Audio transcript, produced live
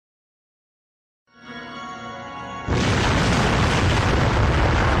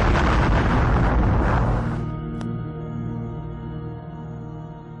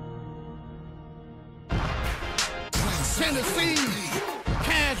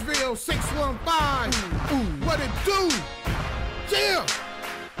Nashville 615. What it do? Yeah.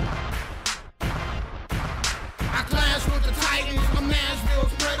 I clash with the Titans, I'm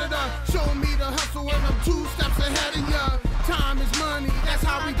Nashville's predator. Show me the hustle and I'm 2 steps ahead of ya. Time is money, that's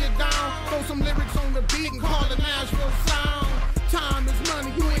how we get down. Throw some lyrics on the beat and call it Nashville sound. Time is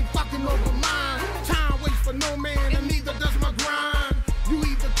money, you ain't fucking over mine. Time waits for no man and neither does my grind. You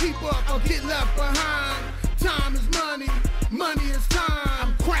either keep up or get left behind. Time is money, money is time.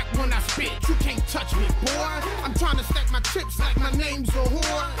 I'm cracked when I spit, you can't touch me, boy. I'm trying to stack my chips like my name's a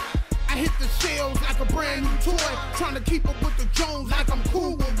whore. I hit the shells like a brand new toy. Trying to keep up with the Jones like I'm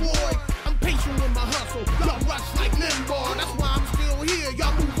cool with Roy. I'm patient with my hustle, y'all rush like Limbaugh. That's why I'm still here,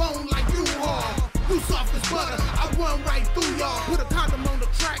 y'all move on like you are. You soft as butter, I run right through y'all. Put a condom on the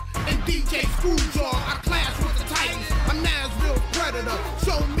track and DJ Screwjaw. I clash with the Titans, I'm Nashville's predator.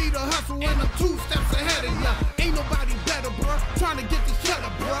 Show me the hustle and I'm 2 steps ahead of ya. Ain't nobody better, bruh, trying to get this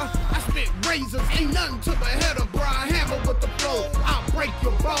cheddar, bruh. I spit razors, ain't nothing to the header, bruh. I hammer with the flow, I'll break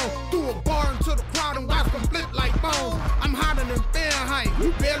your bone. Through a bar into the crowd and watch them flip like bones. I'm hotter than Fahrenheit,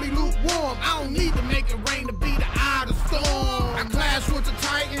 you barely lukewarm. I don't need to make it rain to be the eye of the storm. I clash with the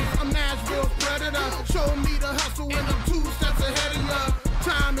Titans, I'm Nashville's predator. Show me the hustle and I'm 2 steps ahead of ya.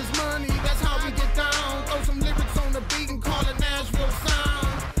 Time is money, that's how we get down. Throw some lyrics on the beat and call it Nashville sound.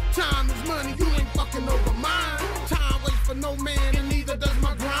 Time is money, you ain't fucking over mine. Time waits for no man and neither does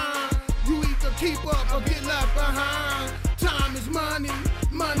my grind. You either keep up or get left behind. Time is money,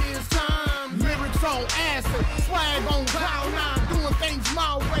 money is time. Lyrics on acid, swag on cloud 9. Doing things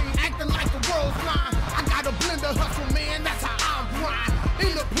my way, acting like the world's mine. I got a blender hustle, man, that's how I grind.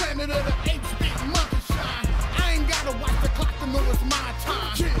 In the planet of the apes, big monkey shine. I ain't gotta watch the clock to know it's my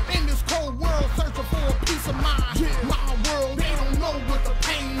time. In this cold world, searching for a peace of mind. My world, they don't know what the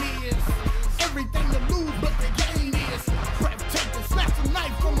pain is. Everything to lose, but the gain is breathtaking. Snatch a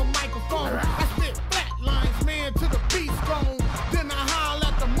knife from a microphone. I spit flat lines, man, to the beat's gone. Then I howl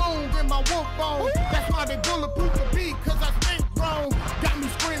at the moon in my wolf bone. That's why they bulletproof the beat, cause I spit grown. Got me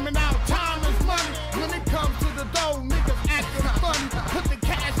screaming out, time is money. When it comes to the dough, niggas acting funny. Put the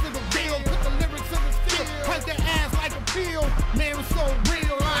cash to the bill, put the lyrics to the steel. Punch their ass like a field, man, it's so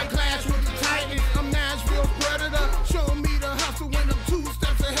real. I clash with the Titans, I'm Nashville's predator. Show me the hustle when I'm 2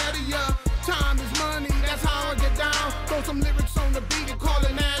 steps ahead of ya. Time is money, that's how I get down. Throw some lyrics on the beat and call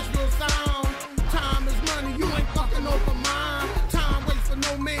it Nashville sound. Time is money, you ain't fucking over mine. Time waits for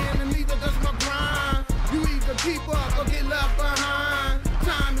no man and neither does my grind. You either keep up or get left behind.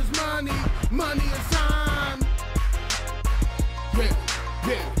 Time is money, money is time. Yeah,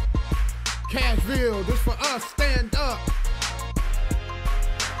 yeah. Cashville, this for us, stand up.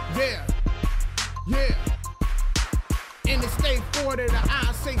 Yeah, yeah. Interstate 40 to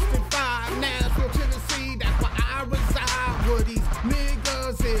I-65, Nashville, Tennessee, that's where I reside. Where these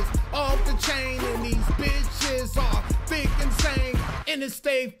niggas is off the chain and these bitches are thick and sane.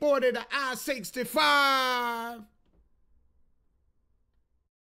 Interstate 40 to I-65.